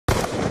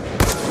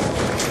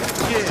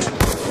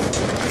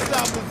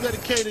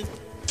dedicated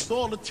to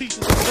all the teachers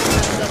that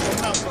never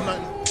amount to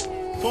nothing.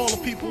 To all the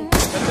people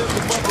that lived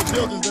above the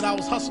buildings that I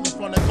was hustling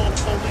from, that called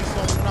the police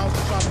on me when I was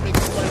trying to make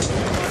some money for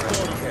me and my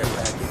daughter.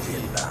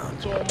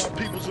 To all my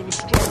peoples in the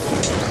struggle, you know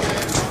what I'm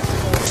saying?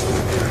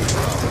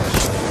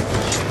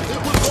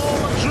 It was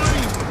all a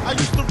dream. I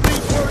used to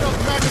read Word Up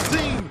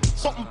magazine,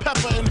 Salt and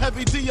Pepper and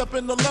Heavy D up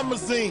in the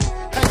limousine,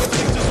 hanging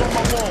pictures on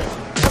my wall.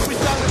 Every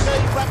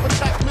Saturday, rap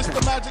attack, Mr.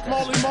 Magic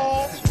Marley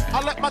Marl.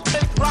 I let my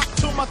tape rock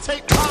till my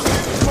tape pop.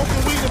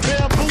 Smoking weed and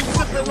bamboo,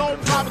 sipping on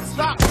private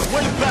stock.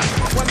 Way back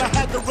when I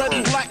had the red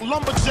and black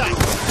lumberjack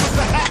with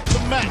the hat to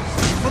match.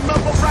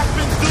 Remember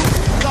rapping Duke?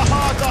 The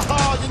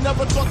hard, you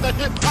never thought that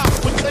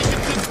hip-hop would take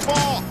it this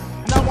far.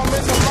 Now I'm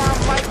in the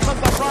limelight cause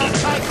I rhyme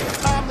tight.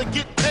 Time to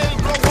get paid,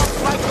 blow up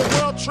like the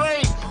world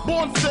trade.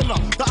 Born sinner,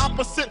 the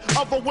opposite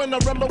of a winner.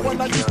 Remember when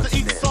I used to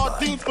eat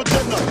sardines for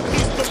dinner?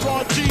 Easter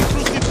raw cheese,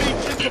 Lucy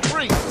Beach, and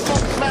Capri.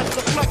 Smoke,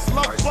 master flex,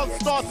 love, bug,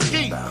 star,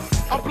 ski.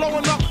 I'm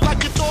blowing up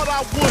like you thought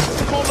I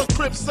would. Call a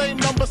crib, same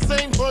number,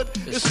 same hood.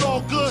 It's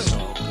all good.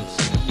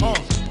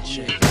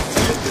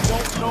 If you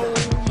don't know,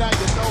 now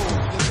you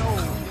know.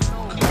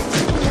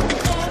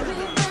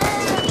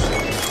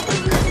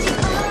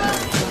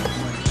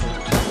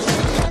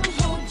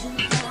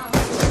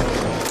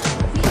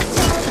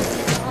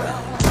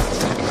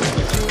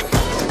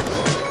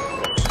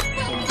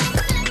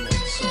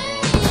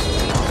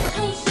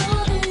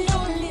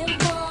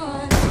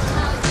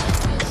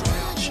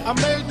 I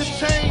made the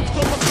change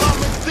from a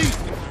common thief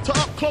to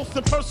up close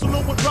and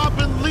personal with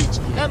Robin Leach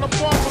and a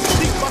farm from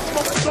sheep. I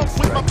smoke skunk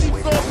with my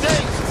peeps all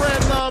day.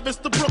 Spread love, it's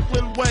the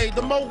Brooklyn way.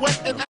 The Moet and